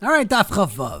All right, Daf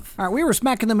Chavav. All right, we were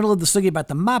smack in the middle of the sugi about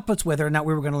the maputs, whether or not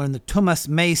we were going to learn the tumas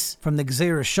mace from the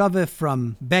gzeira shaveh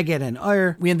from beged and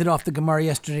oyer. We ended off the Gemara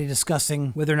yesterday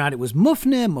discussing whether or not it was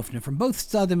mufne from both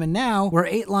tzadim, and now we're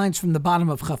 8 lines from the bottom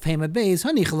of Chaf Hema Beis.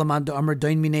 Hani chalaman da'amar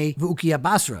doin minei v'ukiya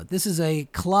basra. This is a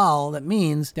klal that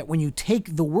means that when you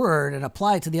take the word and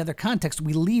apply it to the other context,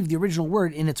 we leave the original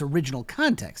word in its original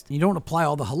context. You don't apply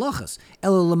all the halachas.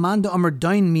 Ela laman da'amar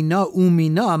doin mina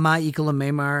umina ma'ikala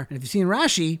memar. And if you see in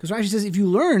Rashi, because Rashi says if you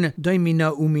learn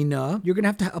daimina umina, you're going to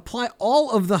have to apply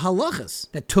all of the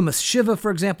halachas. That tumas shiva, for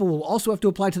example, will also have to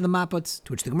apply to the maputs,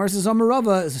 to which the Gemara says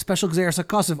Amarava is a special gzeras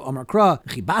hakasiv Amar Kra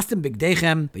chibastem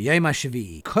bigdechem b'yayim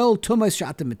hashavi'i kol tumas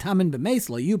shatem mitamin b'meis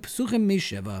lo yu psuchim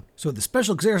mishiva. So the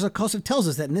special gzeras hakasiv tells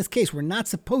us that in this case we're not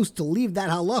supposed to leave that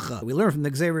halacha we learn from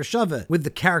the gzeras shaveh with the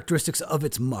characteristics of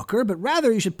its makar, but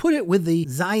rather you should put it with the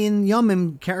zayin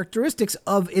yomim characteristics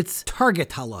of its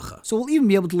target halacha. So we'll even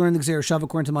be able to learn the gzeras shaveh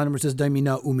according to my number says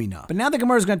daimina umina. But now the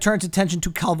Gemara is going to turn its attention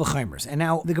to kal v'chaimers. And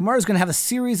now the Gemara is going to have a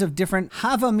series of different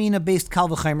havamina based kal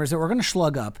v'chaimers that we're going to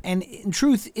slug up. And in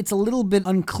truth, it's a little bit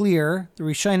unclear. The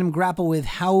Rishonim grapple with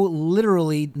how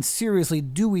literally and seriously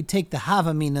do we take the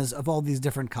havaminas of all these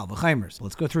different kal v'chaimers.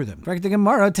 Let's go through them. Correct the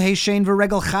Gemara, tehei shein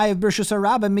v'regel chayiv b'rshus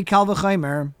harabim mi kal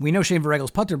v'chaimer. We know shein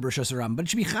v'regel's pater b'rshus harabim, but it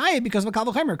should be chayiv because of a kal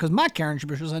v'chaimer, because ma Karen should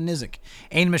b'rshus ha-nizik.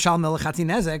 Ein mishal melech chatzi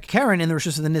nezek. Karen in the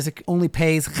rshus of the nizik only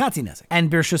pays chatzi nezek.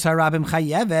 And b'rshus harabim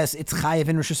chayeves, it's chayev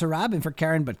in rshus harabim for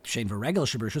Karen, but shein v'regel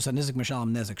should b'rshus ha-nizik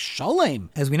mishalim nezek sholem.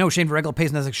 As we know, shein v'regel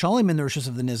pays nezek sholem in the rshus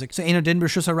of the nizik. So ein din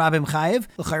b'rshus harabim chayev.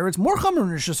 L'chayr it's more chamer in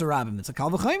rshus harabim. It's a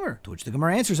kal v'chaimer. To which the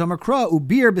Gemara answers, Amar Kra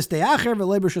ubir b'stei acher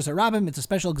v'lei b'rshus harabim. It's a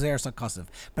special gzeras hakasiv.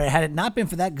 But had it not been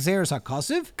for that gzeras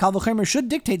hakasiv, kal v'chaimer should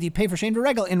dictate that you pay for shein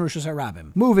v'regel in rshus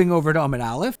harabim. Moving over to Amid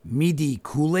Aleph, midi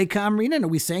kule kamrinan. Are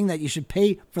we saying that you should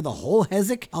pay for the whole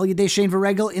hezek al yedei shein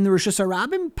v'regel in the rshus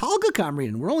harabim? Palga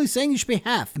kamrinan. We're only saying you should pay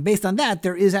half. And based on that,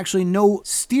 there is actually no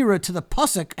stira to the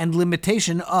pasuk and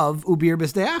limitation of ubir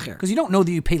b'stei acher, because you don't know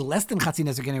that you pay less than chatzi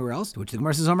nezek anywhere else. To which the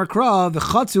Gemara says, Amar Kra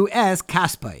v'chatzu es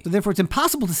kaspai. So therefore, it's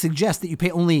impossible to suggest that you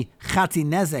pay only chatzi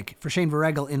nezek for shein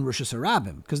v'regel in rshus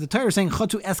harabim, because the Torah is saying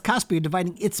chatzu es kaspai, you're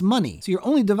dividing its money. So you're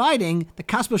only dividing the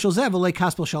kaspa shel zev v'lei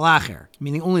kaspa shel acher,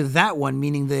 meaning only that one,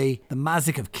 meaning the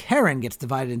mazik of Karen gets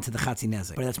divided into the chatzi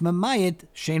nezek. But that's mamayit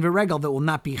shein v'regel that will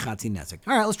not be chatzi nezek.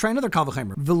 All right, let's try another kal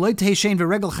v'chaimer. V'loi tehei shein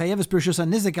v'regel chayeves b'rshus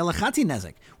ha-nizik ela chatzi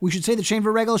nezek. We should say that shein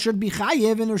v'regel should be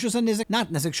chayev in rshus ha-nizik, not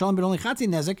nezek shalom, but only chatzi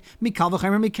nezek mi kal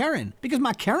v'chaimer mi Karen, because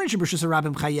ma Karen should b'rshus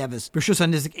harabim chayeves b'rshus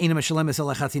ha-nizik eina meshalemes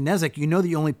ela chatzi nezek. You know that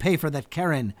you only pay for that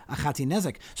Karen a chatzi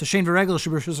nezek. So shein v'regel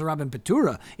should b'rshus harabim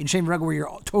petura. In shein v'regel where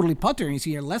you're totally putter and you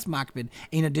see you're less makbid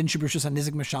eina din should b'rshus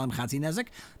ha-nizik meshalem chatzi nezek.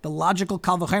 The logical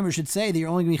kal v'chaimer should say that you're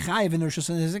only going to be chayev in the rshus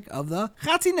ha-nizik of the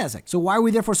chatzi nezek. So why are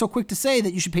we therefore so quick to say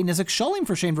that you should pay nezek shalim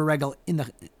for shein v'regel in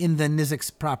the nizik's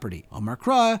property? Omar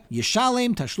Kra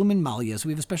yeshalem tashlumin malya. So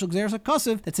we have a special gzeras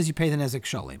hakasiv that says you pay the nezek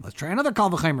shalim. Let's try another kal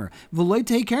v'chaimer. V'loi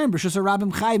tehei Karen b'rshus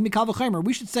harabim chayev mi kal v'chaimer.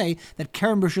 We should say that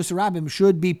Karen b'rshus harabim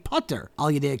should be putter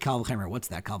al yedei kal v'chaimer. What's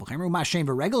that kal v'chaimer? Ma shein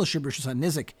v'regel should b'rshus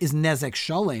ha-nizik is nezek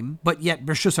shalim, but yet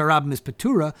b'rshus harabim is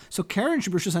petura. So Karen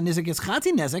should b'rshus ha-nizik is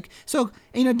chatzi nezek. So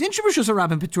ein din should b'rshus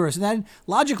harabim petura. So then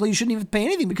logically you shouldn't even pay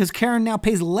anything because Karen now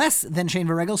pays less than shein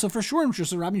v'regel. So for sure in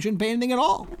b'rshus harabim you shouldn't pay anything at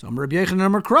all. So Rabbi Yochanan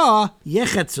Amar Kra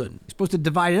yechetzun. You're supposed to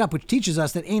divide it up, which teaches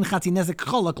us that ein chatzi nezek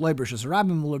cholak loy b'rshus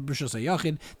harabim loy b'rshus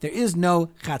hayachid. There is no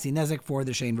chatzi nezek for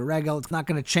the shein v'regel. It's not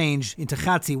going to change into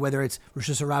chatzi whether it's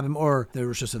rshus harabim or the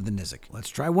rshus of the nizik. Let's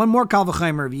try one more kal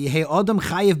v'chaimer. V'yehei adam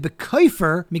chayiv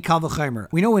b'kaifer mi kal v'chaimer.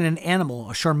 We know when an animal,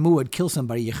 a sharmuad, kills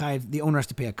somebody, the owner has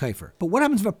to pay a kaifer. But what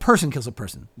happens if a person kills a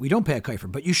person? We don't pay a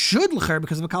kaifer, but you should l'cher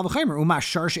because of a kal v'chaimer. Uma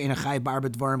shar she'ena chayiv bar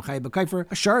b'dvarim chayiv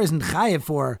b'kaifer. A shar isn't chayiv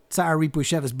for tzar ripu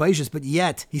sheves baishis, but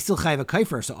yet he's still chayiv a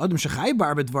kaifer. So adam shechayiv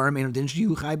bar b'dvarim eno din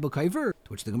shehu chayiv b'kaifer. To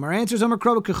which the Gemara answers, Amar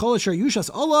Kra k'chol shar yushas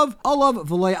olav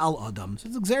v'loy al adam. So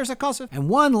it's a gzeras hakasiv. And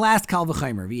one last kal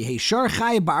v'chaimer. V'yehei shar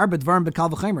chayiv bar b'dvarim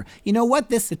b'kal v'chaimer. You know what?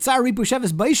 This tzar ripu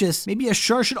sheves baishis, maybe a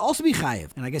shar should also be chayiv.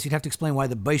 And I guess you'd have to explain why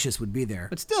the baishis would be there.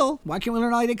 But still, why can't we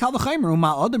learn al yedei kal v'chaimer?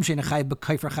 Uma adam she'ena chayiv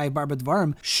b'kaifer chayiv bar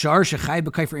b'dvarim. Shar shechayiv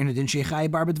b'kaifer eno din shehu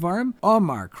chayiv bar b'dvarim.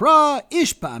 Amar Kra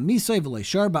ish ba'amisai v'loy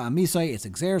shar ba'amisai. It's a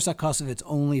gzeras hakasiv. It's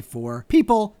only for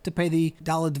people to pay the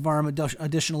dalad dvarim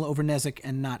additional over nezek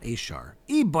and not a shar.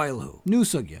 Ibailhu. New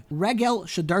sugya. Regel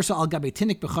shadarsa al gabe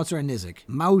tinik b'chatzar and nizik.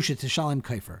 Ma'u shetishalim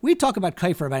kaifer. We talk about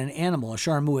kaifer, about an animal, a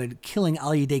shar muad, killing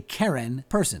al yedei Karen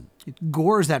person. It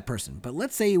gores that person. But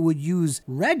let's say it would use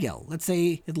regel. Let's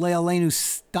say it le'aleinu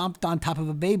stomped on top of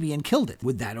a baby and killed it.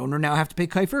 Would that owner now have to pay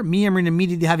kaifer? Mi emrin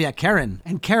immediately havia Karen.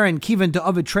 And Karen kivan to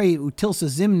avitrei utilsa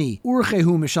zimni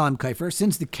urchehu mishalim kaifer.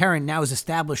 Since the Karen now is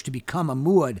established to become a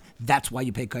muad, that's why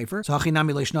you pay kaifer. So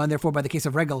hachinami leishna, and therefore by the case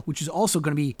of regel, which is also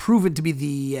going to be proven to be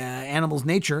the animal's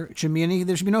nature,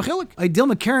 there should be no chilik.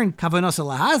 Dilma Karen kavanasa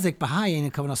lahazik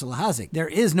b'hayin kavanasa lahazik. There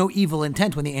is no evil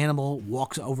intent when the animal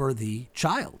walks over the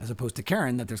child, as opposed to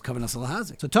Karen, that there's kavanasa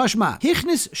lahazik. So Tashma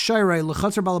hichnis shayrei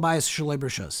lechatzer balabayis shalei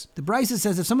brishos. The Brisa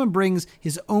says if someone brings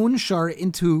his own shar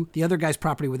into the other guy's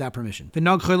property without permission,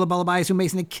 v'nog choyle balabayis who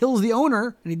makes, and it kills the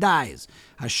owner and he dies.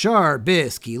 Hashar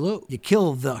bis kilo, you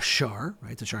kill the shar,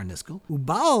 right? The shar niskel.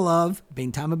 Ubalav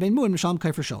bein tama bein muad mishalim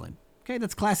kaifer shalim. Okay,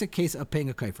 that's classic case of paying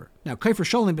a kaifer. Now, kaifer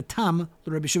sholim betam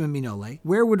l'Rabbi Shimon minole.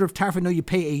 Where would Rav Tarfon know you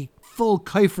pay a full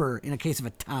kaifer in a case of a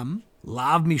tam?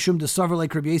 Lav mishum desaver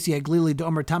like Rabbi Yossi Haglili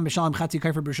d'omer tam mishalim chatzi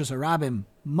kaifer b'rishus harabim.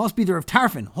 Must be the Rav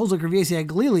Tarfon holds like Rabbi Yossi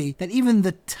Haglili that even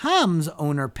the tam's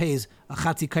owner pays a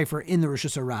chatzi kaifer in the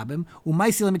rishus harabim.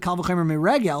 Umaisi lemikal v'chaymer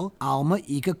meregel alma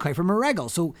ika kaifer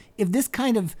meregel. So if this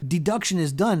kind of deduction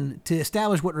is done to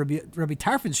establish what Rabbi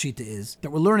Tarfon's shita is, that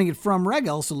we're learning it from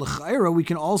regel, so l'chayra we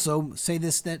can also say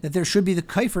this that there should be the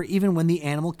kaifer even when the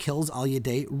animal kills al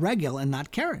yedei regel and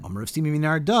not Karen. Omer of Simi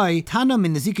minar dai tana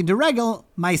min nezikin de regel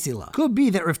maisila. Could be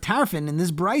that Rav Tarfon in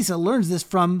this brisa learns this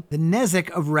from the nezek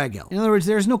of regel. In other words,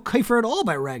 there's no kaifer at all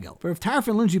by regel. For Rav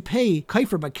Tarfon learns you pay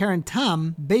kaifer by Karen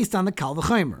tam based on the kal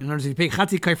v'chaymer. In other words, if you pay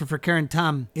chatzi kaifer for Karen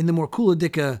tam in the more kula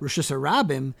dika rishus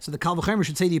harabim, so the kal v'chaymer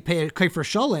should say that you pay a kaifer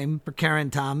shalem for Karen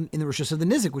tam in the rishus of the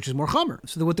nizik, which is more chamer.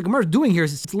 So what the Gemara is doing here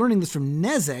is it's learning this from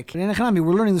nezek. And in Echanami,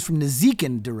 we're learning this from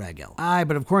nezikin de regel.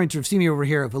 But according to Rav Simi over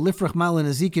here, if a lifrach mala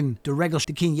nezikin de regel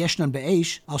shtikin yeshnan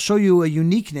be'esh, I'll show you a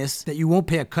uniqueness that you won't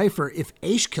pay a kaifer if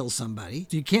Eish kills somebody.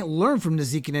 So you can't learn from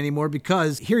Nezikin anymore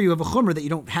because here you have a Chumrah that you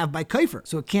don't have by Kaifer.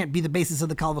 So it can't be the basis of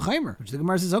the Kal V'chaymer. Which the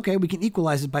Gemara says, okay, we can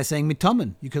equalize it by saying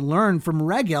Mitamun. You can learn from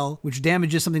Regel, which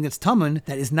damages something that's Tamun,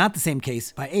 that is not the same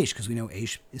case by Eish, because we know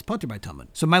Eish is Potter by Tamun.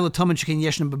 So Mila Tamun Shekin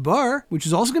Yeshnan Babar, which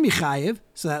is also going to be Chayiv,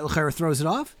 so that L'chayra throws it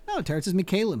off. No, Teretz says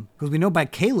Mikalim. Because we know by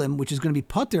Kalim, which is going to be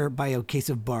Potter by a case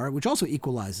of Bar, which also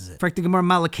equalizes it. In fact, the Gemara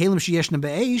Mala Kalim Sheyeshnan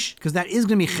Be'eish, because that is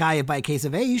going to be Chayiv by a case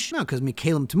of Eish. No, because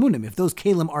Mikalim Tamunim. If those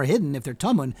Kalim are hidden, if they're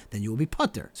Tamun, then you will be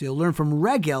Potter. So you'll learn from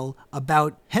Regel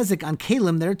about Hezek on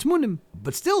Kalim that are Tamunim.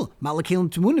 But still, Mala Kalim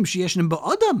Tamunim Sheyeshnan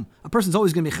Ba'adam. A person's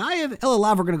always going to be Chayiv.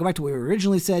 Elalav, we're going to go back to what we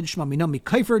originally said. Shma Minam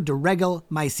Mikaifer de Regel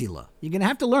Maisila. You're going to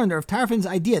have to learn Rav Tarfon's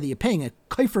idea that you're paying a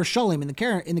Kaifer Shalim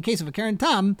in the case of a Karen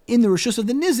Tam in the Rishus of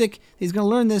the Nizik. He's going to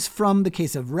learn this from the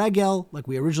case of Regel, like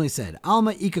we originally said.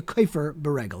 Alma Ika Kaifer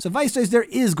Beregel. So Vice says there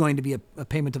is going to be a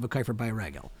payment of a Kaifer by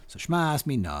Regel. So Shma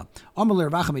Asmi Na. Amar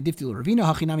Lervacham Edifti Lervino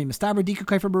Hachinami Mistaber Dika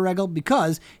Kaifer Beregel,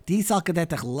 because Disal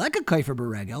Kadetach Leka Kaifer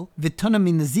Beregel, Vitana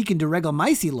Min Nazikin de Regel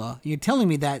Maisila. You're telling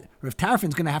me that Rav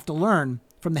Tarfon's going to have to learn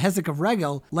from the Hezek of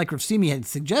Regel, like Rav Simi had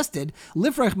suggested,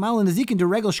 Lifrach Malin Nezikin de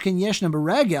Regel Shken Yeshna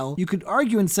Beregel, you could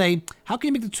argue and say, how can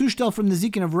you make the Tushtel from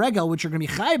Nezikin of Regel, which are going to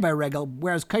be Chai by Regel,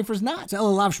 whereas Kaifer's not? So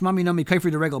Elalav Shmami Nomi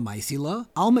Kaifer de Regel Maisila,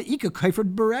 Alma Ika Kaifer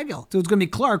de Beregel. So it's going to be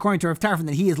clear, according to Rav Tarfon,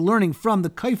 that he is learning from the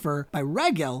Kaifer by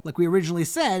Regel, like we originally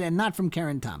said, and not from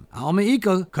Karen Tam. Alma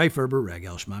Ika Kaifer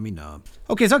Beregel Shmami No.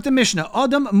 Okay, Zok the Mishnah,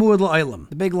 Adam Muad La'olam.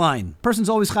 The big line. Person's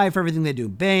always Chai for everything they do.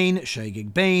 Bain,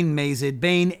 Shagig, Bain, Mazid,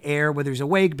 Bain, Air, whether he's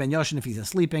awake, Ben Yoshin if he's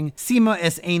sleeping. Sima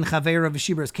es ein chavera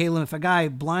v'shibra es kalim. If a guy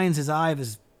blinds his eye of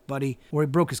his buddy, or he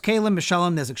broke his kalim,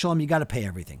 mishalom, nezek shalom, you got to pay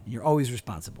everything. You're always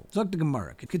responsible. Zok the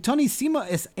Gemara. Ketani sima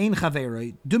es ein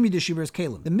chavera dumi de shibra es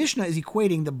kalim. The Mishnah is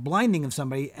equating the blinding of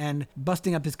somebody and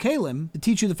busting up his kalim to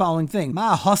teach you the following thing.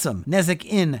 Ma hasam nezek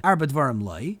in arba dvarim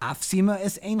lai. Af sima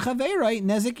es ein chavera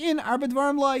nezek in arba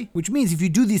dvarim lai. Which means if you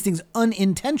do these things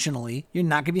unintentionally, you're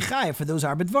not going to be chayav for those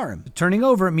arba dvarim. Turning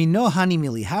over, mino hani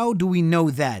mili. How do we know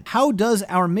that? How does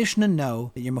our Mishnah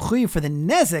know that you're mechuyev for the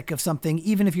nezek of something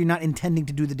even if you're not intending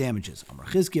to do the damages? Amar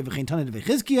Chizkiya v'chein tana de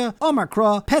v'chizkiya. Amar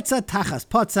Kra petza tachas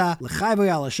potza l'chayvo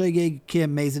yala shoygeg ki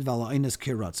mezid v'ala oinus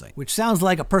ki rotzai. Which sounds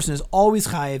like a person is always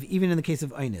chayiv, even in the case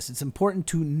of oinus. It's important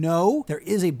to know there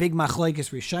is a big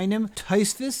machlokes rishonim,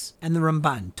 Tosfos and the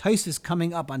Ramban. Tosfos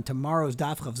coming up on tomorrow's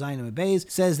Daf Chav Zayin and Beis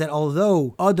says that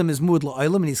although Adam is muad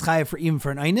la'olam and he's chayiv for even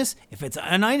for an oinus, if it's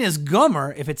an oinus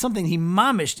gomer, if it's something he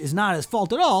mamished is not his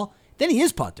fault at all, then he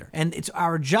is potter. And it's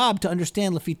our job to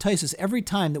understand Lefi Tosfos every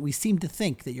time that we seem to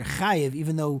think that you're chayiv,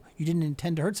 even though you didn't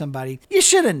intend to hurt somebody, you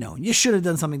should have known. You should have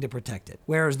done something to protect it.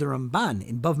 Whereas the Ramban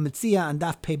in Bav Metzia and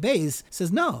Daf Pei Beis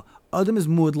says, no, Adam is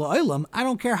muad la'olam. I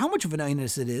don't care how much of an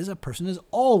einus it is, a person is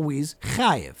always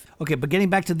chayiv. Okay, but getting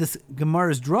back to this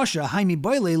Gemara's drasha, haimi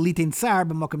boile litin tsar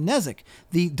b'makom nezek.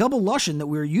 The double lashon that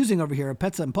we're using over here,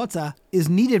 petza and potza, is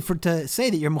needed to say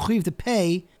that you're mechuyev to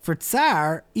pay for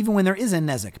tsar even when there is a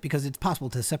nezek, because it's possible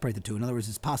to separate the two. In other words,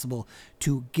 it's possible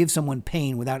to give someone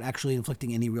pain without actually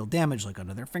inflicting any real damage, like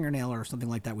under their fingernail or something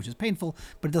like that, which is painful,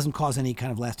 but it doesn't cause any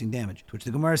kind of lasting damage. To which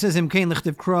the Gemara says, Im kein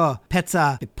lichtiv kra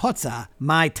petza b'potza,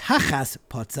 my tachas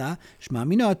potza, shma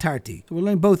mino atarti. So we're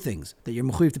learning both things, that you're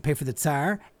mechuyev to pay for the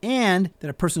tsar, and that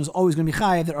a person is always going to be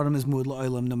chayiv, that Adam is muad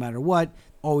la'olam no matter what,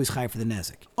 always chayiv for the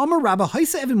nezek. Amar Rabba,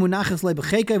 haisa even munachas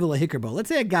lebechekei v'lehikkerbo. Let's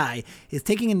say a guy is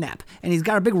taking a nap, and he's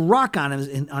got a big rock on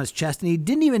his chest, and he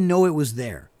didn't even know it was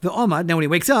there. The Omad, now when he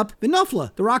wakes up, the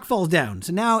nafla, the rock falls down.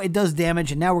 So now it does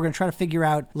damage, and now we're going to try to figure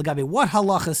out, Lagabi, what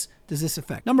halachas does this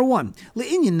affect? Number one,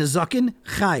 le'inyan nezakin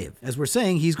chayiv. As we're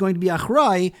saying, he's going to be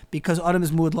achrai because Adam is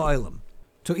muad la'olam.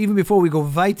 So even before we go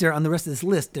weiter on the rest of this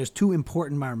list, there's two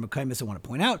important Makaimis I want to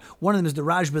point out. One of them is the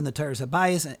Rashba in the Teres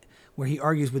HaBayis, where he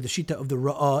argues with the Shita of the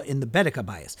Ra'ah in the Bedek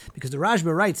HaBayis. Because the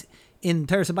Rashba writes in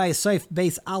Teres HaBayis Saif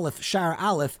Beis Aleph Shar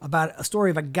Aleph about a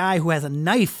story of a guy who has a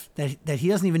knife that he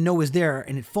doesn't even know is there,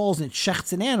 and it falls and it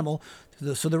shechts an animal.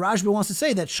 So the Rashba wants to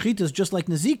say that shchita is just like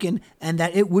Nezikin, and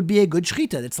that it would be a good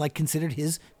shchita. It's like considered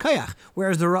his kayach.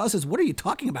 Whereas the Ra'ah says, what are you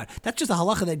talking about? That's just a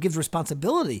halacha that gives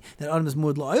responsibility, that Adam is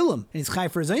muad la'olam, and he's chay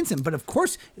for his einsim. But of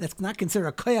course, that's not considered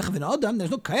a kayach of an Adam. There's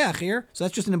no kayach here. So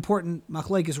that's just an important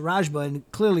machlekes Rashba,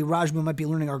 and clearly Rashba might be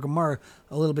learning our Gemara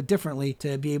a little bit differently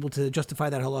to be able to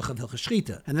justify that halacha of hilchas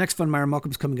shchita. And the next fun Ma'ar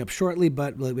Malcolm is coming up shortly,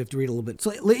 but we have to read a little bit.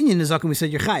 So le'inyan nezakin, we said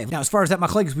you're chayiv. Now, as far as that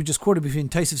machlekes we just quoted between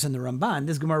Tosfos and the Ramban,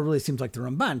 this Gemara really seems like the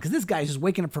Ramban, because this guy is just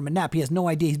waking up from a nap. He has no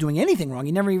idea he's doing anything wrong.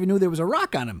 He never even knew there was a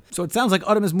rock on him. So it sounds like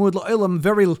Adam is muad la'olam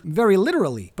very, very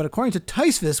literally. But according to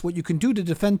Tosfos, what you can do to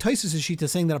defend Tosfos' shita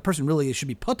saying that a person really should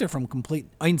be putter from complete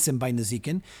einsim by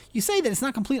nezikin, you say that it's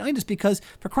not complete einus because,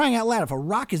 for crying out loud, if a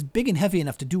rock is big and heavy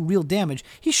enough to do real damage,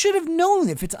 he should have known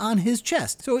if it's on his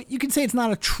chest. So you can say it's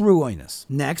not a true einus.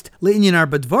 Next, le'inyan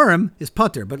arba dvarim is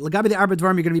putter, but legabi the arba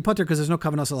dvarim you're going to be putter because there's no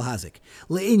kavanos al hazik.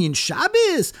 Le'inyan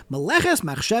Shabbos meleches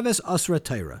machsheves asra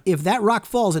Torah. If that rock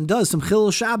falls and does some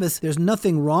chilul Shabbos, there's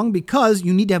nothing wrong because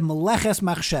you need to have meleches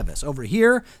machsheves. Over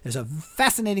here, there's a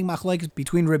fascinating machlekes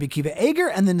between Rabbi Kiva Eger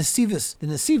and the Nesivos. The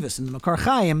Nesivos in the Makar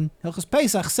Chaim, Hilchos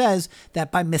Pesach says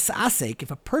that by misasek,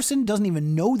 if a person doesn't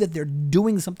even know that they're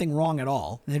doing something wrong at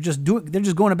all, and they're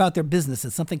just going about their business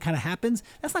and something kind of happens,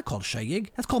 that's not called shayig.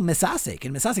 That's called misasek,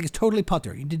 and misasek is totally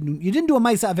putter. You didn't do a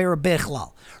ma'isa avera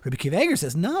bechlal. Rabbi Kiva Eger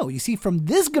says no. You see, from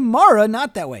this Gemara,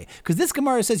 not that way, because this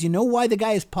Gemara says, you know why the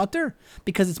guy is putter?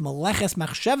 Because it's meleches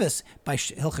machsheves by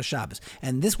Hilchas Shabbos,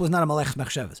 and this was not a meleches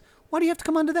machsheves. Why do you have to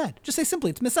come onto that? Just say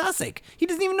simply, it's misasek. He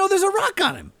doesn't even know there's a rock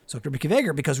on him. So Rabbi Kiva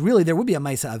Eger, because really there would be a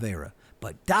ma'isa avera.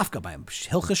 But dafka by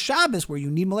Hilchas Shabbos, where you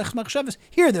need meleches machsheves,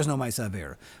 here there's no ma'isa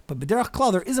avera. But b'derech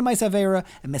klal there is a ma'isa avera,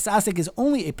 and misasek is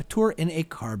only a patur in a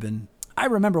carbon. I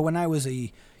remember when I was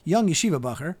a young yeshiva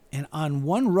bacher, and on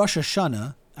one Rosh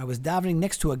Hashanah, I was davening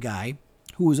next to a guy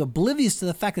who was oblivious to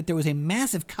the fact that there was a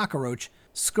massive cockroach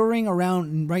scurrying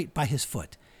around right by his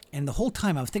foot. And the whole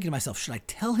time I was thinking to myself, should I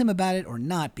tell him about it or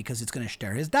not, because it's going to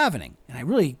stir his davening? And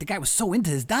the guy was so into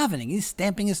his davening. He's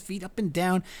stamping his feet up and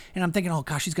down. And I'm thinking, oh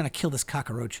gosh, he's going to kill this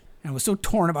cockroach. And I was so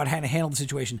torn about how to handle the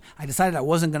situation, I decided I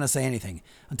wasn't going to say anything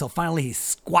until finally he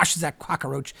squashes that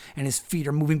cockroach and his feet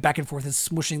are moving back and forth and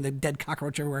smushing the dead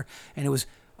cockroach everywhere. And it was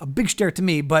a big stare to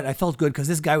me, but I felt good because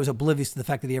this guy was oblivious to the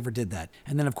fact that he ever did that.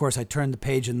 And then, of course, I turned the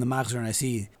page in the Machzor and I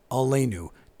see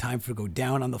Aleinu, time for to go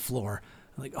down on the floor.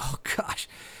 I'm like, oh gosh.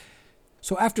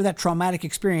 So after that traumatic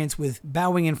experience with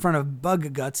bowing in front of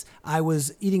bug guts, I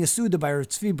was eating a Suda by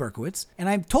Tzvi Berkowitz, and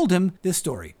I told him this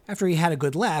story. After he had a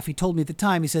good laugh, he told me at the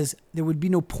time, he says, there would be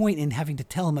no point in having to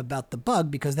tell him about the bug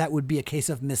because that would be a case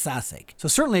of misasek. So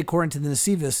certainly according to the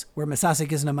Nesivos, where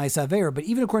misasek isn't a ma'isa avera, but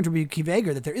even according to Rabbi Kiva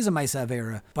Eger, that there is a ma'isa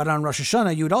avera, but on Rosh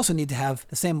Hashanah, you would also need to have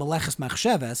the same meleches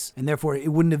machsheves, and therefore it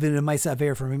wouldn't have been a ma'isa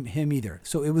avera for him either.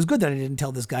 So it was good that I didn't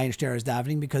tell this guy in Shter's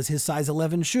davening because his size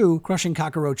 11 shoe crushing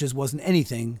cockroaches wasn't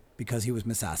anything because he was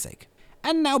misasek.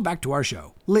 And now back to our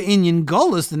show. Le'inyan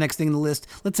golus, the next thing in the list.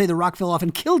 Let's say the rock fell off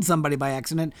and killed somebody by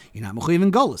accident. You're not mechuyev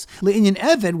in golus. Le'inyan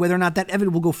eved, whether or not that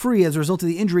eved will go free as a result of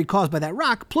the injury caused by that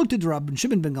rock. Plukted Rabban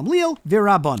Shimon ben Gamliel,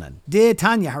 v'Rabbanan. De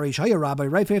Tanya harish haya rabbi,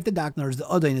 right if the doctor, the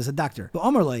Odain is a doctor. But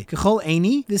Omerle, kechol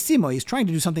eini, the simo, he's trying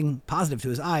to do something positive to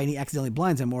his eye and he accidentally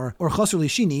blinds him. Or chosr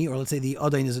lishini, or let's say the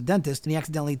Odain is a dentist and he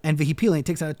accidentally, and v'hipil, and he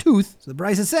takes out a tooth. So the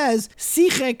Brisa says,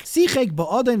 sichek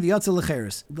ba'odain v'yotzel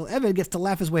lecheres. The eved gets to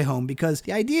laugh his way home because because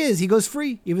the idea is he goes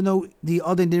free, even though the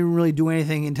Adin didn't really do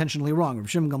anything intentionally wrong. Rav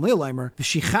Shimon Gamliel Leimer,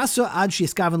 v'shichaso ad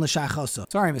she'iskaven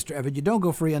l'shachaso. Sorry, Mr. Eved, you don't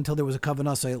go free until there was a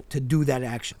kavanah to do that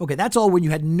action. Okay, that's all when you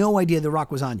had no idea the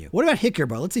rock was on you. What about hikr?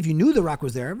 Let's say if you knew the rock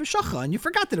was there, v'shacha, and you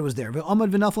forgot that it was there,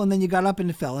 v'amad v'nafel, and then you got up and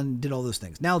it fell and did all those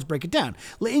things. Now let's break it down.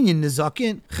 Le'inyan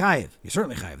nizakin chayiv. You're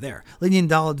certainly chayiv there. Le'inyan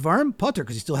dalad dvarim potter,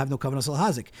 because you still have no kavanah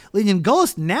salhazik. Le'inyan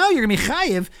golos, now you're going to be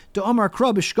chayiv to omar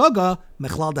kra b'shgaga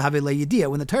mechlal dehave le'yediyah.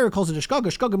 When the Torah calls it a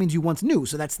shgaga means you once knew.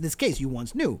 So that's this case, you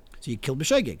once knew. So you killed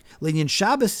b'shegeg. Le'inyan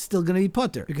Shabbos is still going to be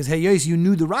potter, because hey yes, you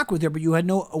knew the rock was there, but you had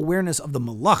no awareness of the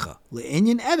malacha.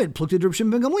 Le'inyan eved plukted Reb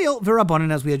Shimon ben Gamliel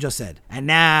v'rabbanan, as we had just said. And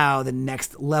now the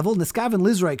next level, niskaven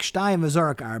lizraik shtayim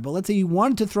v'zarak arba. Let's say you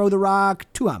wanted to throw the rock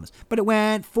 2 amas, but it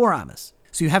went 4 amas.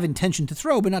 So you have intention to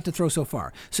throw, but not to throw so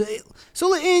far. So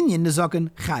le'inyan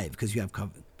nizaken chayiv, because you have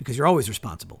covenant, because you're always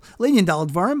responsible. Le'inyan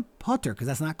dalad dvarim potter, because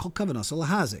that's not called kavanah, so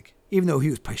lahazik. Even though he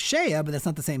was pasheya, but that's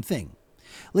not the same thing.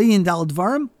 Le'inyan dalad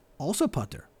dvarim also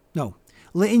potter. No.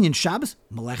 Le'inyan Shabbos,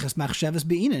 Meleches Machshavas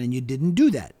Be'inan, and you didn't do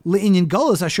that. Le'inyan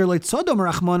Golos, Asher Leit Sodom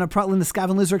Rachmana Pratlin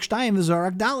Neskaven Lizrak Shtayim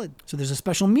V'Zarak Dalid. So there's a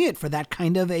special miyat for that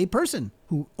kind of a person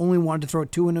who only wanted to throw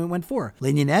 2 and it went 4.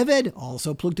 Le'inyan Eved,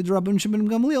 also pluked to Rabban Shimon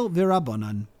Gamliel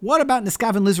V'Rabbanan. What about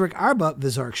Neskaven Lizrak Arba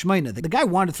V'Zarak Shmeina? The guy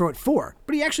wanted to throw it 4,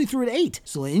 but he actually threw it 8.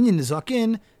 So Le'inyan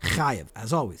Nizakin Chayev,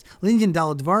 as always. Le'inyan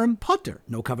Dalad Dvarim Potter,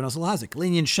 no Kavanah Salhazik.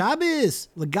 Le'inyan Shabbos,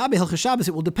 L'gabe Hilchas Shabbos,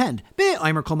 it will depend.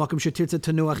 Be'aymer Kol Makom Shetirtza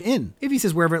Tanuach in. If he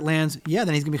says wherever it lands, yeah,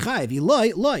 then he's going to be chayiv.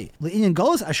 Eloi. Le'inyan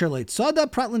golos asher leit sada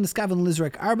pratlin neskaven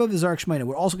lizrek arba v'zarak shmeina.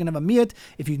 We're also going to have a miyat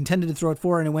if you intended to throw it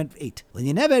 4 and it went 8.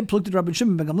 Le'inyan eved plukted Rabban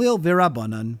Shimon ben Gamliel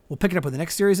v'Rabbanan. We'll pick it up with the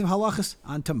next series of halachas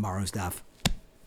on tomorrow's daf.